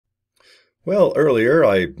Well, earlier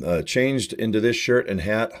I changed into this shirt and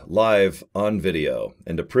hat live on video.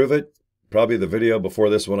 And to prove it, probably the video before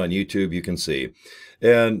this one on YouTube you can see.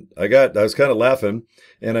 And I was kind of laughing,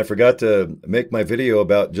 and I forgot to make my video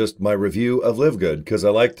about just my review of LiveGood, because I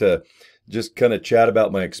like to just kind of chat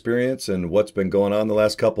about my experience and what's been going on the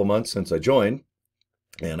last couple of months since I joined.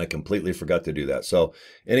 And I completely forgot to do that. So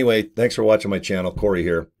anyway, thanks for watching my channel. Corey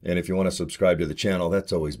here. And if you want to subscribe to the channel,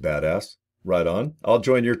 that's always badass. Right on. I'll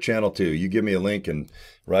join your channel too. You give me a link and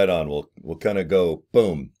right on. We'll kind of go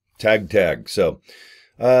boom, tag. So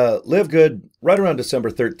LiveGood, right around December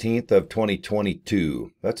 13th of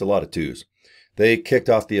 2022. That's a lot of twos. They kicked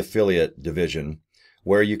off the affiliate division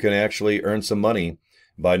where you can actually earn some money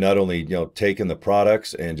by not only, taking the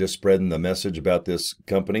products and just spreading the message about this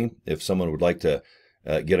company. If someone would like to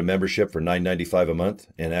get a membership for $9.95 a month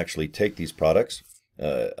and actually take these products,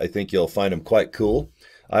 I think you'll find them quite cool.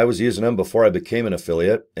 I was using them before I became an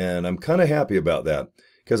affiliate, and I'm kind of happy about that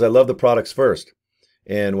because I love the products first.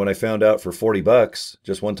 And when I found out for 40 bucks,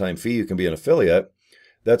 just one-time fee, you can be an affiliate,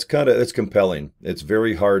 it's compelling. It's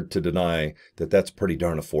very hard to deny that that's pretty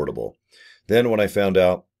darn affordable. Then when I found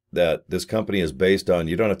out that this company is based on,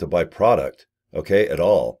 you don't have to buy product, okay, at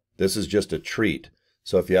all. This is just a treat.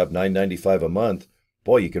 So if you have $9.95 a month,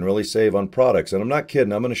 boy, you can really save on products. And I'm not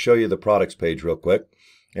kidding. I'm going to show you the products page real quick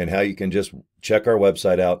and how you can just check our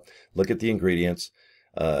website out, look at the ingredients,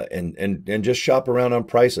 and just shop around on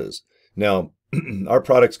prices. Now, our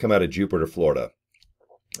products come out of Jupiter, Florida,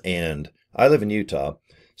 and I live in Utah,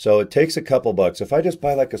 so it takes a couple bucks. If I just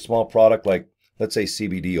buy like a small product, like let's say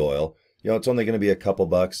CBD oil, it's only going to be a couple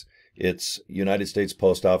bucks. It's United States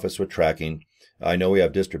Post Office with tracking. I know we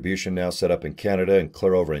have distribution now set up in Canada and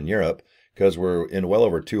clear over in Europe because we're in well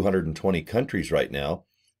over 220 countries right now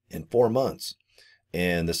in 4 months.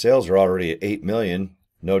 And the sales are already at 8 million,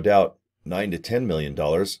 no doubt $9 to $10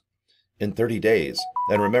 million in 30 days.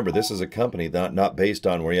 And remember, this is a company not based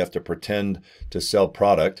on where you have to pretend to sell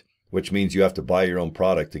product, which means you have to buy your own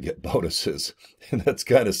product to get bonuses. And that's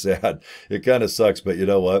kind of sad. It kind of sucks, but you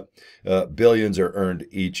know what? Billions are earned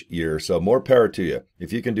each year. So more power to you.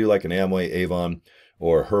 If you can do like an Amway, Avon,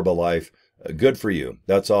 or Herbalife, good for you.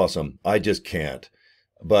 That's awesome. I just can't.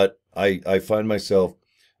 But I find myself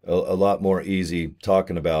a lot more easy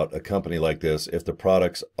talking about a company like this if the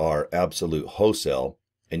products are absolute wholesale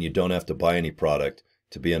and you don't have to buy any product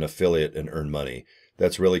to be an affiliate and earn money.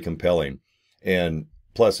 That's really compelling. And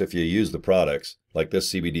plus, if you use the products like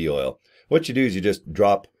this CBD oil, what you do is you just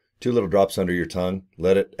drop 2 little drops under your tongue,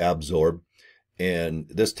 let it absorb. And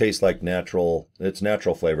this tastes like it's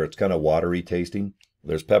natural flavor. It's kind of watery tasting.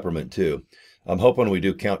 There's peppermint too. I'm hoping we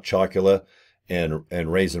do Count Chocula and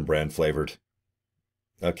Raisin Bran flavored.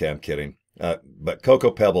 Okay, I'm kidding. But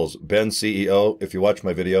Cocoa Pebbles, Ben CEO, if you watch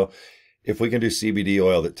my video, if we can do CBD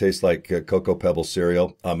oil that tastes like Cocoa Pebbles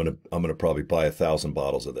cereal, I'm gonna probably buy 1,000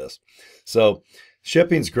 bottles of this. So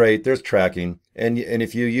shipping's great. There's tracking, and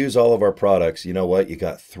if you use all of our products, you know what? You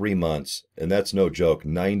got 3 months, and that's no joke.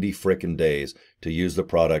 90 frickin' days to use the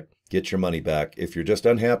product, get your money back. If you're just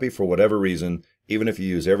unhappy for whatever reason, even if you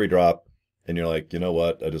use every drop, and you're like, you know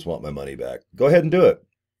what? I just want my money back. Go ahead and do it.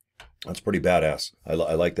 That's pretty badass. I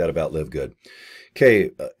like that about LiveGood. Okay,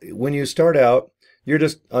 when you start out, you're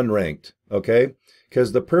just unranked, okay?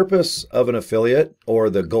 Because the purpose of an affiliate, or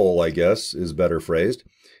the goal, I guess, is better phrased,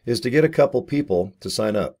 is to get a couple people to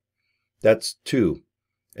sign up. That's 2.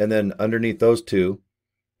 And then underneath those 2,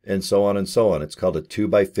 and so on and so on. It's called a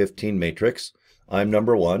 2x15 matrix. I'm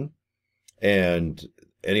number 1. And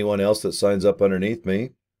anyone else that signs up underneath me,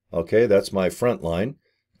 okay, that's my front line.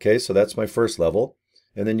 Okay, so that's my first level.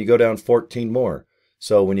 And then you go down 14 more.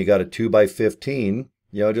 So when you got a 2x15,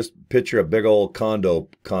 just picture a big old condo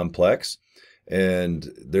complex, and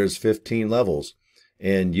there's 15 levels.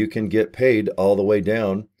 And you can get paid all the way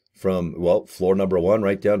down from, floor number 1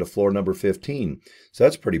 right down to floor number 15. So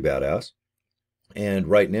that's pretty badass. And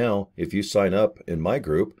right now, if you sign up in my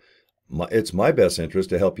group, it's my best interest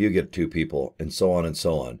to help you get 2 people, and so on and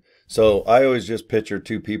so on. So I always just picture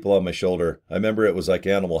 2 people on my shoulder. I remember it was like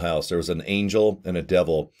Animal House. There was an angel and a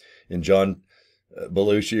devil. And John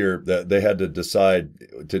Belushi, that they had to decide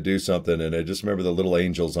to do something. And I just remember the little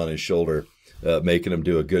angels on his shoulder making him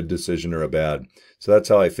do a good decision or a bad. So that's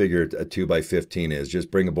how I figured a 2x15 is. Just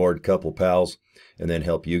bring aboard a couple pals and then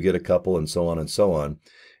help you get a couple, and so on and so on.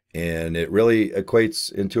 And it really equates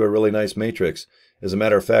into a really nice matrix. As a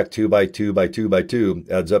matter of fact,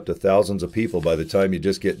 2x2x2x2 adds up to thousands of people by the time you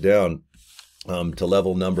just get down to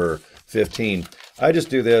level number 15. I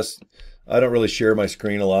just do this. I don't really share my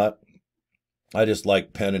screen a lot. I just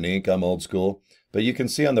like pen and ink. I'm old school. But you can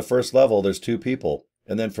see on the first level, there's 2 people.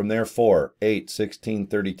 And then from there, 4, 8, 16,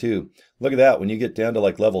 32. Look at that. When you get down to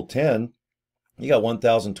like level 10, you got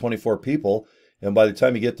 1,024 people. And by the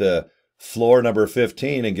time you get to floor number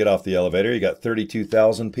 15 and get off the elevator, you got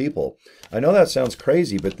 32,000 people. I know that sounds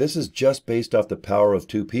crazy, but this is just based off the power of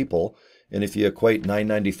 2 people. And if you equate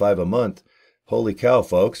 $9.95 a month, holy cow,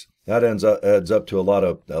 folks, that adds up to a lot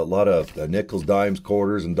of nickels, dimes,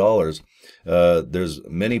 quarters, and dollars. There's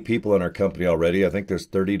many people in our company already. I think there's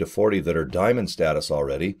 30 to 40 that are diamond status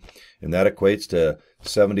already, and that equates to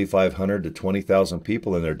 7,500 to 20,000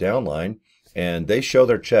 people in their downline, and they show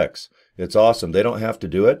their checks. It's awesome. They don't have to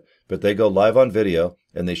do it, but they go live on video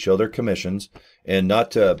and they show their commissions. And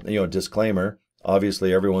not to, disclaimer,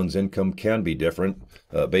 obviously everyone's income can be different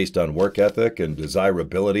based on work ethic and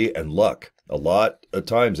desirability and luck. A lot of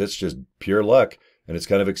times it's just pure luck, and it's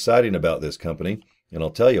kind of exciting about this company, and I'll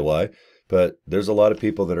tell you why. But there's a lot of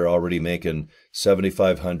people that are already making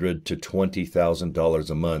 $7,500 to $20,000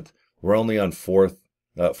 a month. We're only on 4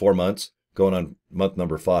 months, going on month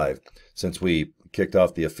number 5 since we kicked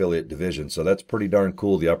off the affiliate division. So that's pretty darn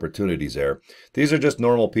cool, the opportunities there. These are just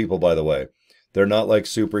normal people, by the way. They're not like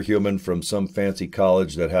superhuman from some fancy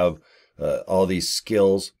college that have all these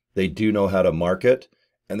skills. They do know how to market,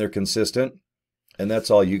 and they're consistent. And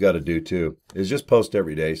that's all you got to do too, is just post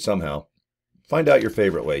every day somehow. Find out your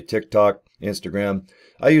favorite way: TikTok, Instagram.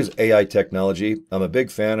 I use AI technology. I'm a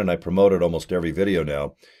big fan, and I promote it almost every video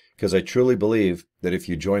now, because I truly believe that if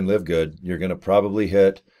you join LiveGood, you're going to probably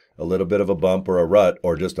hit a little bit of a bump or a rut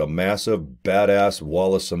or just a massive badass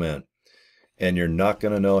wall of cement. And you're not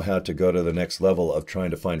going to know how to go to the next level of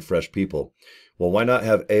trying to find fresh people. Well, why not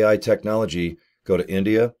have AI technology go to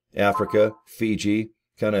India, Africa, Fiji,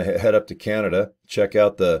 kind of head up to Canada, check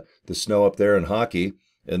out the snow up there in hockey,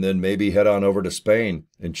 and then maybe head on over to Spain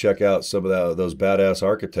and check out some of those badass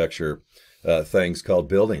architecture things called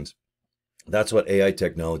buildings. That's what AI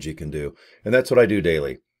technology can do. And that's what I do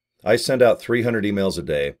daily. I send out 300 emails a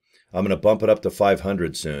day. I'm going to bump it up to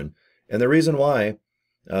 500 soon. And the reason why,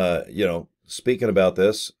 speaking about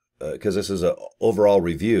this, because this is an overall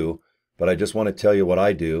review, but I just want to tell you what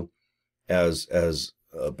I do as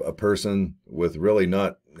a person with really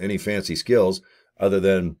not any fancy skills, other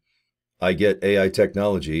than I get AI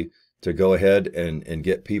technology to go ahead and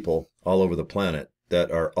get people all over the planet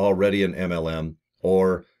that are already in MLM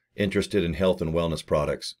or interested in health and wellness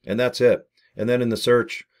products. And that's it. And then in the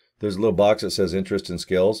search, there's a little box that says interest and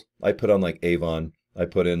skills. I put on like Avon. I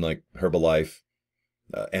put in like Herbalife,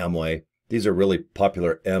 Amway. These are really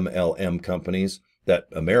popular MLM companies that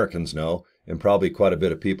Americans know, and probably quite a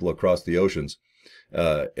bit of people across the oceans.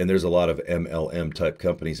 And there's a lot of MLM type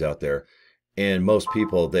companies out there. And most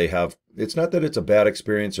people, it's not that it's a bad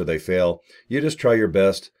experience or they fail. You just try your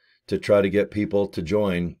best to try to get people to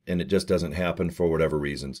join, and it just doesn't happen for whatever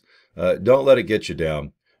reasons. Don't let it get you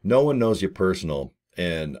down. No one knows you personal.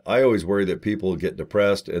 And I always worry that people get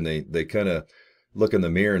depressed and they kind of look in the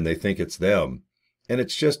mirror and they think it's them. And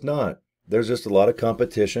it's just not. There's just a lot of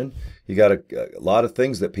competition. You got a lot of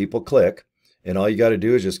things that people click, and all you got to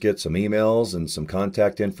do is just get some emails and some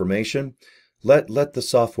contact information. Let the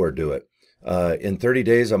software do it. In 30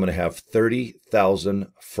 days, I'm going to have 30,000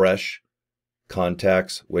 fresh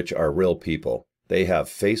contacts, which are real people. They have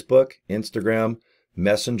Facebook, Instagram,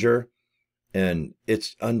 Messenger, and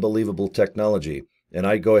it's unbelievable technology. And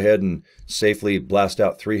I go ahead and safely blast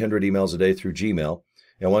out 300 emails a day through Gmail.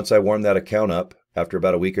 And once I warm that account up, after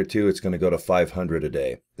about a week or two, it's going to go to 500 a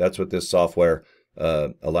day. That's what this software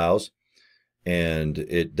allows. And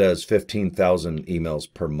it does 15,000 emails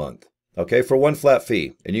per month. Okay, for one flat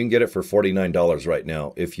fee. And you can get it for $49 right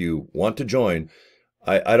now. If you want to join,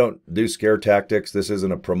 I don't do scare tactics. This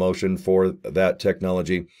isn't a promotion for that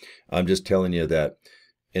technology. I'm just telling you that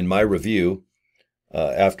in my review,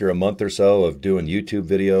 after a month or so of doing YouTube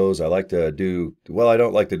videos, I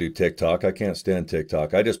don't like to do TikTok. I can't stand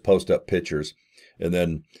TikTok. I just post up pictures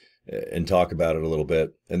and talk about it a little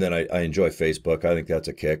bit. And then I enjoy Facebook. I think that's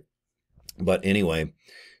a kick. But anyway,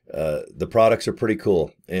 the products are pretty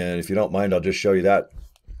cool. And if you don't mind, I'll just show you that.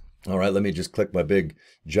 All right, let me just click my big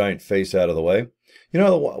giant face out of the way.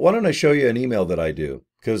 Why don't I show you an email that I do?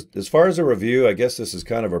 Because as far as a review, I guess this is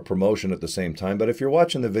kind of a promotion at the same time. But if you're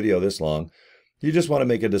watching the video this long, you just want to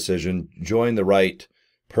make a decision, join the right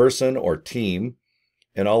person or team.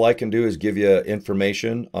 And all I can do is give you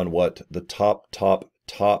information on what the top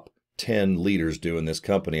 10 leaders do in this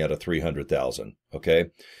company out of 300,000. Okay.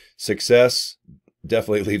 Success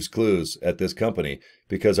definitely leaves clues at this company,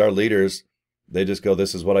 because our leaders, they just go,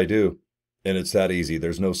 this is what I do. And it's that easy.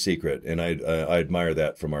 There's no secret. And I admire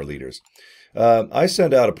that from our leaders. I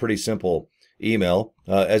send out a pretty simple email.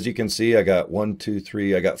 As you can see, I got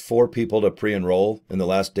I got 4 people to pre-enroll in the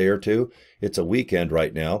last day or two. It's a weekend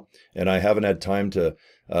right now, and I haven't had time to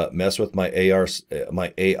mess with my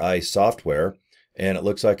AI software. And it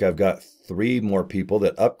looks like I've got 3 more people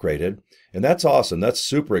that upgraded, and that's awesome. That's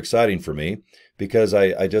super exciting for me because I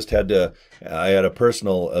had a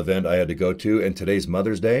personal event I had to go to, and today's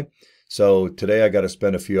Mother's Day. So today I got to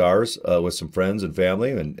spend a few hours with some friends and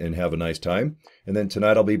family and have a nice time. And then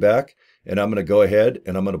tonight I'll be back, and I'm going to go ahead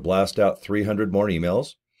and I'm going to blast out 300 more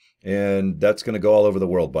emails. And that's going to go all over the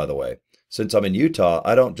world, by the way. Since I'm in Utah,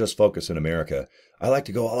 I don't just focus in America. I like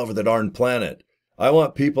to go all over the darn planet. I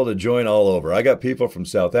want people to join all over. I got people from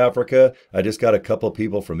South Africa. I just got a couple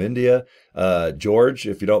people from India. George,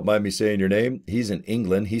 if you don't mind me saying your name, he's in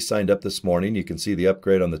England. He signed up this morning. You can see the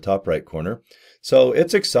upgrade on the top right corner. So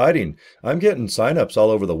it's exciting. I'm getting signups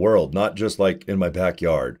all over the world, not just like in my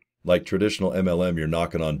backyard. Like traditional MLM, you're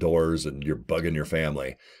knocking on doors and you're bugging your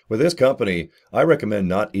family. With this company, I recommend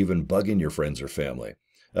not even bugging your friends or family.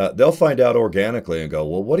 They'll find out organically and go,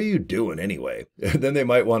 well, what are you doing anyway? And then they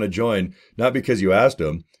might want to join, not because you asked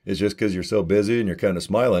them. It's just because you're so busy and you're kind of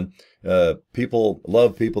smiling. People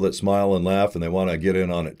love people that smile and laugh, and they want to get in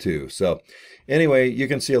on it too. So anyway, you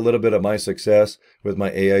can see a little bit of my success with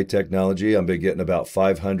my AI technology. I've been getting about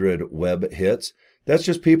 500 web hits. That's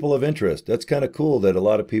just people of interest. That's kind of cool that a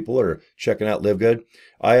lot of people are checking out LiveGood.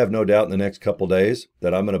 I have no doubt in the next couple days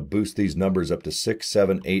that I'm going to boost these numbers up to 600,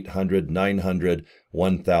 700, 800, 900,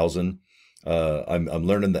 1,000. I'm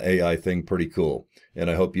learning the AI thing pretty cool, and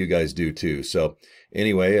I hope you guys do too. So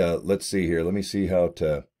anyway, let's see here. Let me see how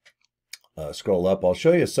to scroll up. I'll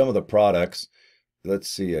show you some of the products. Let's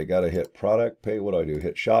see. I got to hit product, pay. What do I do?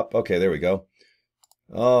 Hit shop. Okay, there we go.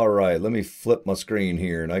 All right. Let me flip my screen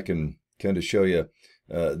here, and I can kind of show you.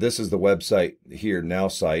 This is the website here,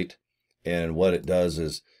 Nowsite, and what it does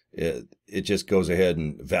is it just goes ahead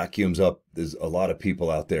and vacuums up. There's a lot of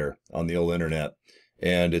people out there on the old internet,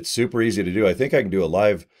 and it's super easy to do. I think I can do a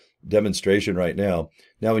live demonstration right now.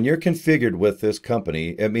 Now, when you're configured with this company,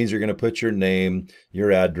 it means you're going to put your name,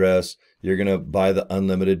 your address, you're going to buy the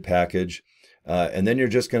unlimited package, and then you're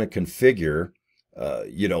just going to configure,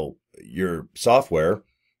 your software.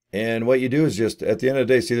 And what you do is just, at the end of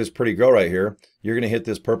the day, see this pretty girl right here, you're going to hit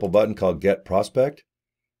this purple button called Get Prospect.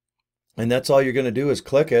 And that's all you're going to do is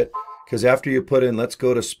click it, because after you put in, let's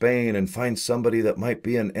go to Spain and find somebody that might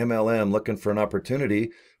be an MLM looking for an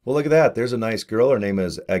opportunity. Well, look at that. There's a nice girl. Her name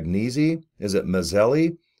is Agnesi. Is it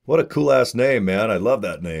Mazzelli? What a cool ass name, man. I love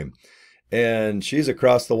that name. And she's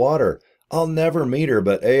across the water. I'll never meet her,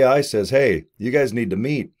 but AI says, hey, you guys need to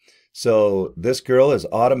meet. So this girl is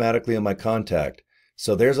automatically in my contact.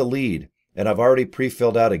 So there's a lead, and I've already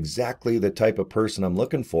pre-filled out exactly the type of person I'm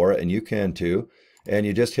looking for, and you can too. And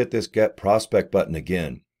you just hit this Get Prospect button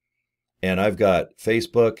again. And I've got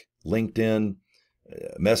Facebook, LinkedIn,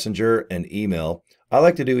 Messenger, and email. I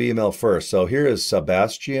like to do email first. So here is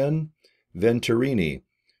Sebastian Venturini.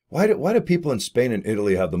 Why do people in Spain and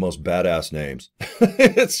Italy have the most badass names?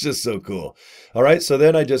 It's just so cool. All right, so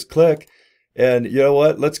then I just click, and you know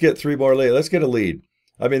what? Let's get 3 more leads. Let's get a lead.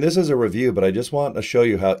 I mean, this is a review, but I just want to show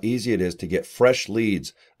you how easy it is to get fresh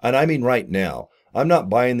leads. And I mean right now. I'm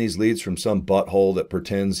not buying these leads from some butthole that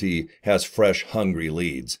pretends he has fresh, hungry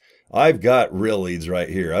leads. I've got real leads right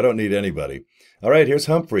here. I don't need anybody. All right, here's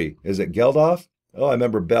Humphrey. Is it Geldof? Oh, I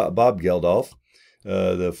remember Bob Geldof,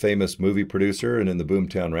 the famous movie producer and in the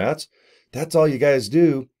Boomtown Rats. That's all you guys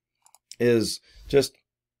do is just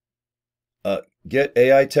get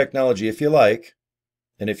AI technology if you like.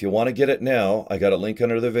 And if you want to get it now, I got a link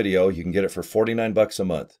under the video. You can get it for $49 a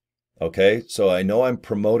month. Okay, so I know I'm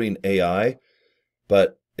promoting AI,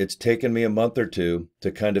 but it's taken me a month or two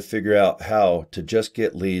to kind of figure out how to just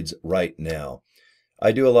get leads right now.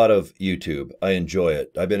 I do a lot of YouTube. I enjoy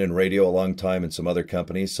it. I've been in radio a long time in some other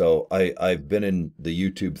companies, so I've been in the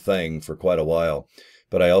YouTube thing for quite a while.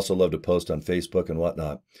 But I also love to post on Facebook and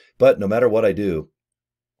whatnot. But no matter what I do,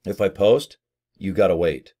 if I post, you got to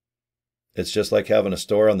wait. It's just like having a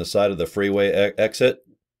store on the side of the freeway exit,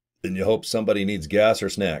 and you hope somebody needs gas or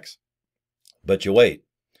snacks. But you wait.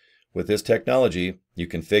 With this technology, you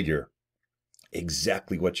configure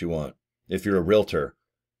exactly what you want. If you're a realtor,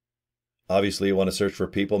 obviously you want to search for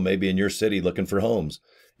people maybe in your city looking for homes.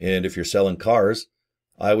 And if you're selling cars,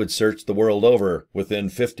 I would search the world over within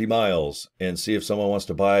 50 miles and see if someone wants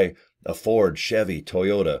to buy a Ford, Chevy,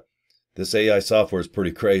 Toyota. This AI software is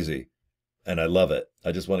pretty crazy, and I love it.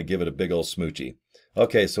 I just want to give it a big old smoochie.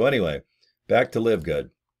 Okay, so anyway, back to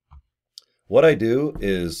LiveGood. What I do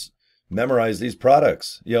is memorize these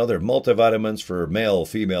products. You know, they're multivitamins for male,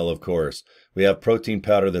 female, of course. We have protein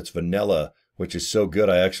powder that's vanilla which is so good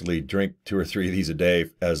I actually drink 2 or 3 of these a day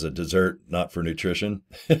as a dessert, not for nutrition.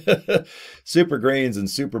 Super greens and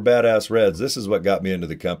super badass reds. This is what got me into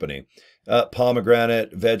the company.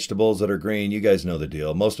 Pomegranate, vegetables that are green. You guys know the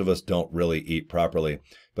deal. Most of us don't really eat properly.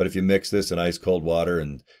 But if you mix this in ice cold water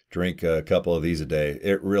and drink a couple of these a day,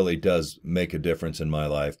 it really does make a difference in my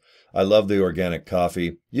life. I love the organic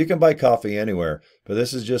coffee. You can buy coffee anywhere, but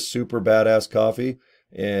this is just super badass coffee,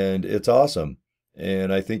 and it's awesome.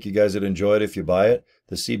 And I think you guys would enjoy it if you buy it.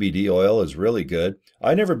 The CBD oil is really good.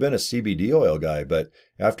 I've never been a CBD oil guy, but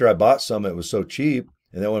after I bought some, it was so cheap.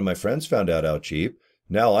 And then when my friends found out how cheap,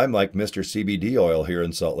 now I'm like Mr. CBD oil here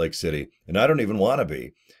in Salt Lake City. And I don't even want to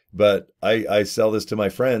be. But I sell this to my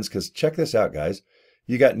friends because check this out, guys.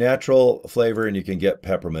 You got natural flavor and you can get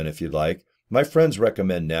peppermint if you'd like. My friends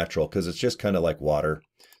recommend natural because it's just kind of like water.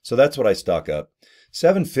 So that's what I stock up.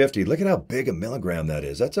 $7.50. Look at how big a milligram that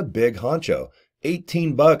is. That's a big honcho.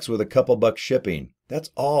 $18 with a couple bucks shipping. That's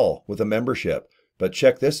all with a membership. But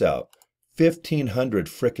check this out. 1,500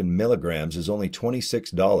 frickin' milligrams is only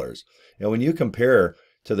 $26. And when you compare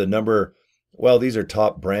to the number, well, these are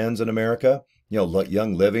top brands in America. You know,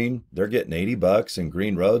 Young Living, they're getting $80, and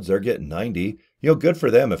Green Roads, they're getting $90. You know, good for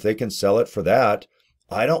them if they can sell it for that.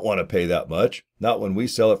 I don't want to pay that much. Not when we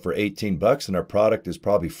sell it for $18 and our product is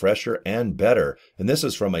probably fresher and better. And this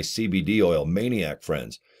is from my CBD oil maniac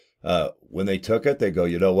friends. When they took it, they go,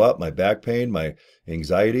 you know what? My back pain, my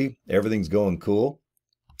anxiety, everything's going cool.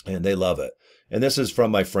 And they love it. And this is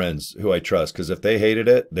from my friends who I trust, because if they hated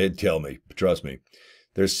it, they'd tell me. Trust me.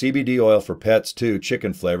 There's CBD oil for pets too,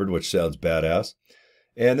 chicken flavored, which sounds badass.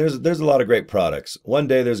 And there's a lot of great products. One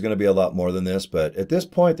day there's going to be a lot more than this, but at this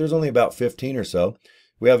point there's only about 15 or so.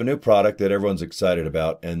 We have a new product that everyone's excited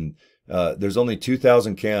about, and there's only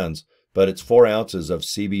 2,000 cans, but it's 4 ounces of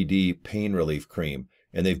CBD pain relief cream,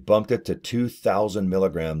 and they've bumped it to 2,000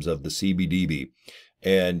 milligrams of the CBDB.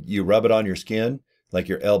 And you rub it on your skin, like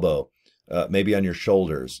your elbow, maybe on your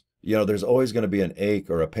shoulders. You know, there's always going to be an ache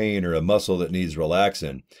or a pain or a muscle that needs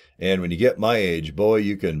relaxing. And when you get my age, boy,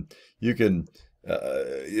 you can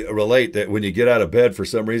relate that when you get out of bed, for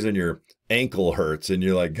some reason, your ankle hurts and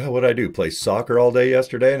you're like, God, what'd I do? Play soccer all day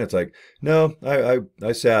yesterday? And it's like, no,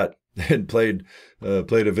 I sat and played a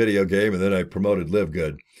video game, and then I promoted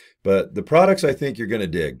LiveGood. But the products, I think you're going to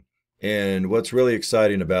dig. And what's really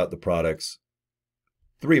exciting about the products,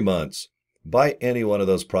 3 months, buy any one of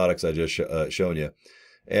those products I just shown you.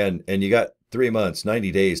 And you got 3 months,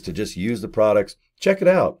 90 days to just use the products. Check it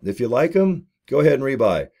out. If you like them, go ahead and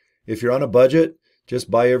rebuy. If you're on a budget,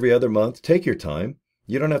 just buy every other month. Take your time.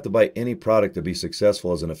 You don't have to buy any product to be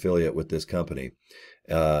successful as an affiliate with this company.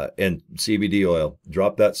 And CBD oil,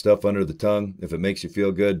 drop that stuff under the tongue. If it makes you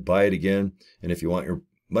feel good, buy it again. And if you want your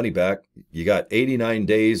money back, you got 89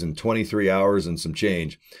 days and 23 hours and some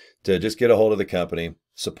change to just get a hold of the company.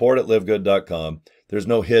 Support at livegood.com. There's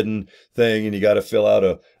no hidden thing, and you got to fill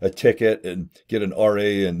out a ticket and get an RA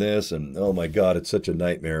and this, and oh my God, it's such a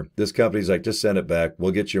nightmare. This company's like, just send it back.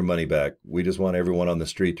 We'll get your money back. We just want everyone on the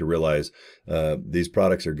street to realize these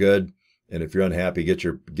products are good, and if you're unhappy, get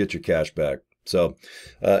your cash back. So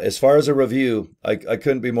as far as a review, I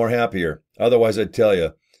couldn't be more happier. Otherwise, I'd tell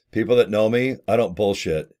you, people that know me, I don't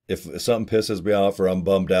bullshit. If something pisses me off or I'm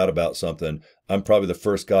bummed out about something, I'm probably the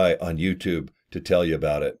first guy on YouTube to tell you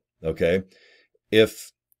about it, okay?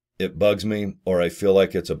 If it bugs me, or I feel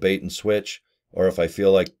like it's a bait and switch, or if I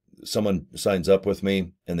feel like someone signs up with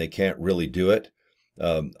me and they can't really do it,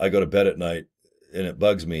 I go to bed at night and it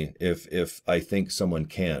bugs me if I think someone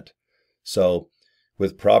can't. So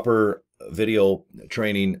with proper video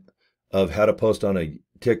training of how to post on a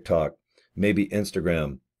TikTok, maybe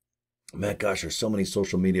Instagram, man, gosh, there's so many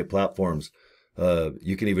social media platforms.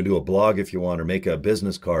 You can even do a blog if you want, or make a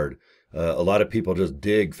business card. A lot of people just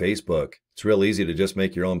dig Facebook. It's real easy to just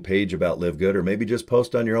make your own page about LiveGood, or maybe just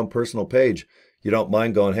post on your own personal page. You don't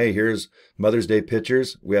mind going, hey, here's Mother's Day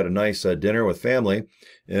pictures. We had a nice dinner with family.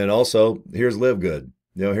 And also, here's LiveGood.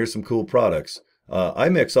 You know, here's some cool products. I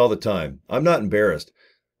mix all the time. I'm not embarrassed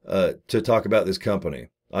to talk about this company.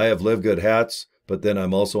 I have LiveGood hats, but then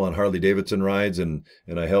I'm also on Harley Davidson rides, and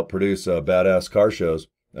I help produce badass car shows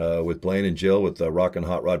with Blaine and Jill with Rockin'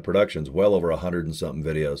 Hot Rod Productions, well over 100 and something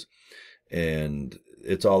videos. And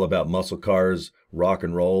it's all about muscle cars, rock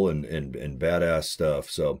and roll, and badass stuff.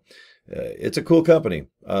 So it's a cool company.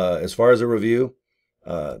 As far as a review,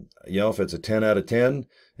 you know, if it's a 10 out of 10,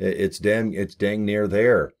 it's dang near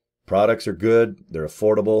there. Products are good. They're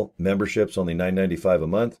affordable. Membership's only $9.95 a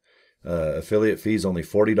month. Affiliate fees only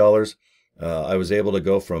 $40. I was able to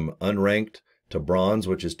go from unranked to bronze,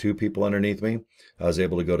 which is 2 people underneath me. I was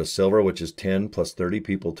able to go to silver, which is 10 plus 30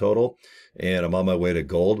 people total. And I'm on my way to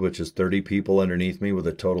gold, which is 30 people underneath me with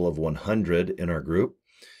a total of 100 in our group.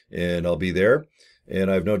 And I'll be there.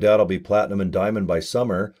 And I have no doubt I'll be platinum and diamond by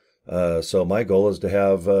summer. So my goal is to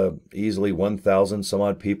have easily 1,000 some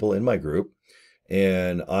odd people in my group.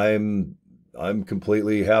 And I'm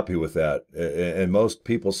completely happy with that. And most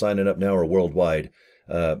people signing up now are worldwide.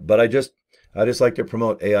 But I just like to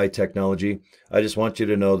promote AI technology. I just want you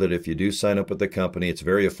to know that if you do sign up with the company, it's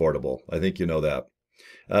very affordable. I think you know that.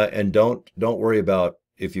 And don't worry about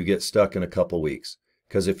if you get stuck in a couple weeks,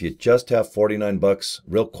 because if you just have 49 bucks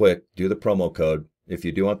real quick, do the promo code. If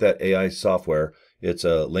you do want that AI software, it's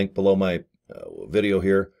a link below my video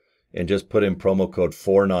here, and just put in promo code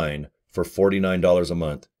 49 for $49 a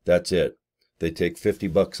month. That's it. They take 50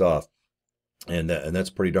 bucks off, and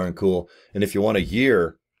that's pretty darn cool. And if you want a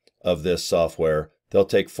year of this software, they'll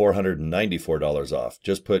take $494 off.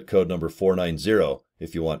 Just put code number 490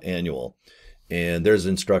 if you want annual. And there's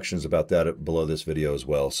instructions about that below this video as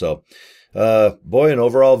well. So, boy, an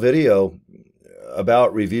overall video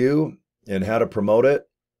about review and how to promote it.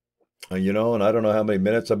 You know, and I don't know how many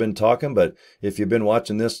minutes I've been talking, but if you've been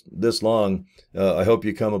watching this long, I hope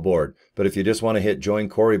you come aboard. But if you just want to hit join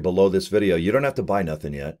Corey below this video, you don't have to buy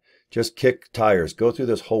nothing yet. Just kick tires. Go through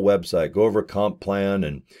this whole website. Go over comp plan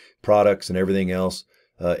and products and everything else.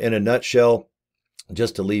 In a nutshell,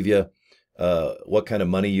 just to leave you, what kind of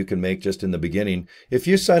money you can make just in the beginning. If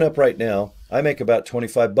you sign up right now, I make about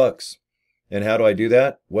 25 bucks. And how do I do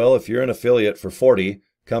that? Well, if you're an affiliate for 40,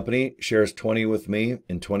 company shares 20 with me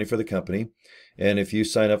and 20 for the company. And if you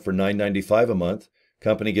sign up for $9.95 a month,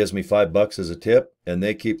 company gives me $5 as a tip, and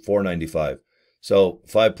they keep $4.95. So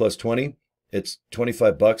 5 plus 20, it's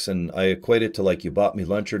 25 bucks, and I equate it to like you bought me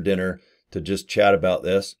lunch or dinner to just chat about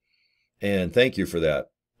this. And thank you for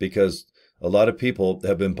that, because a lot of people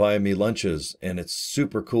have been buying me lunches, and it's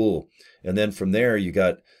super cool. And then from there, you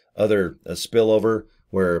got other spillover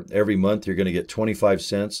where every month you're going to get 25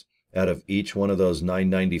 cents out of each one of those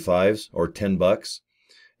 $9.95s or 10 bucks.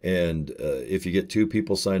 And if you get 2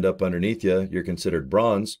 people signed up underneath you, you're considered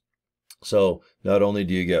bronze. So not only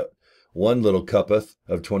do you get one little cupeth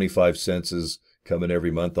of 25 cents is coming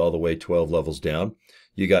every month all the way 12 levels down,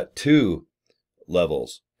 you got 2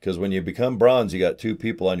 levels. Because when you become bronze, you got 2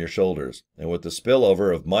 people on your shoulders. And with the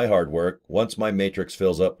spillover of my hard work, once my matrix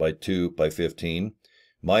fills up by 2 by 15,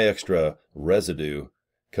 my extra residue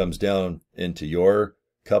comes down into your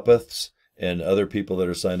cupeths and other people that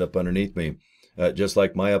are signed up underneath me. Just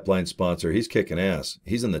like my upline sponsor, he's kicking ass.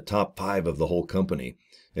 He's in the top 5 of the whole company,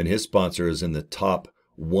 and his sponsor is in the top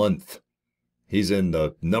 1th. He's in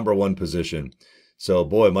the number 1 position. So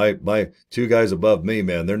boy, my 2 guys above me,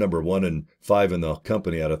 man, they're number 1 and 5 in the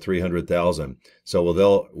company out of 300,000. So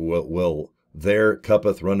will their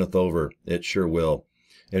cupeth runneth over? It sure will.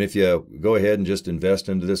 And if you go ahead and just invest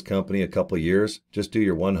into this company a couple of years, just do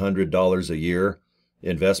your $100 a year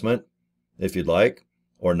investment if you'd like,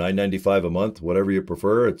 or $9.95 a month, whatever you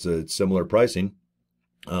prefer. It's similar pricing.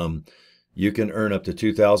 You can earn up to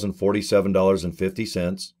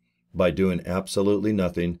 $2,047.50 by doing absolutely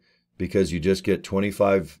nothing, because you just get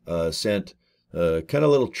 25 cent kind of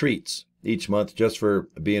little treats each month just for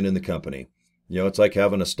being in the company. You know, it's like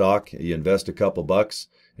having a stock. You invest a couple bucks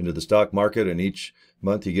into the stock market, and each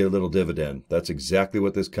month you get a little dividend. That's exactly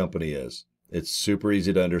what this company is. It's super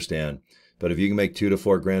easy to understand. But if you can make $2 to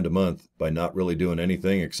 $4 grand a month by not really doing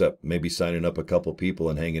anything except maybe signing up a couple people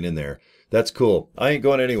and hanging in there, that's cool. I ain't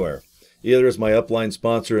going anywhere. Either is my upline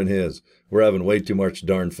sponsor and his. We're having way too much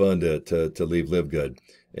darn fun to leave LiveGood.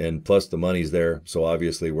 And plus the money's there, so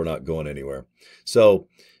obviously we're not going anywhere. So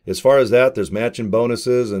as far as that, there's matching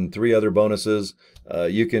bonuses and 3 other bonuses.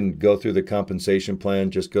 You can go through the compensation plan.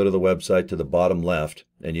 Just go to the website to the bottom left,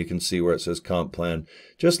 and you can see where it says comp plan.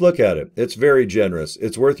 Just look at it. It's very generous.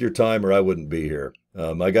 It's worth your time, or I wouldn't be here.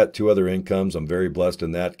 I got 2 other incomes. I'm very blessed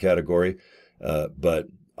in that category. But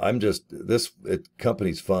I'm just,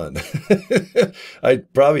 company's fun.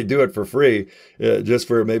 I'd probably do it for free, just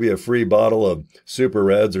for maybe a free bottle of Super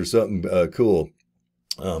Reds or something cool.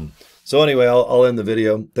 So anyway, I'll end the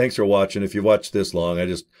video. Thanks for watching. If you watched this long, I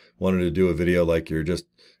just wanted to do a video like you're just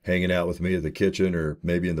hanging out with me at the kitchen or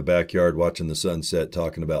maybe in the backyard watching the sunset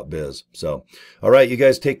talking about biz. So, all right, you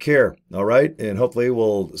guys take care. All right. And hopefully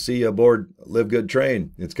we'll see you aboard LiveGood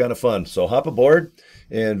train. It's kind of fun. So hop aboard,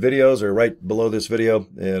 and videos are right below this video.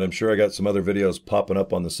 And I'm sure I got some other videos popping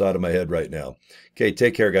up on the side of my head right now. Okay.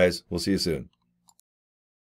 Take care, guys. We'll see you soon.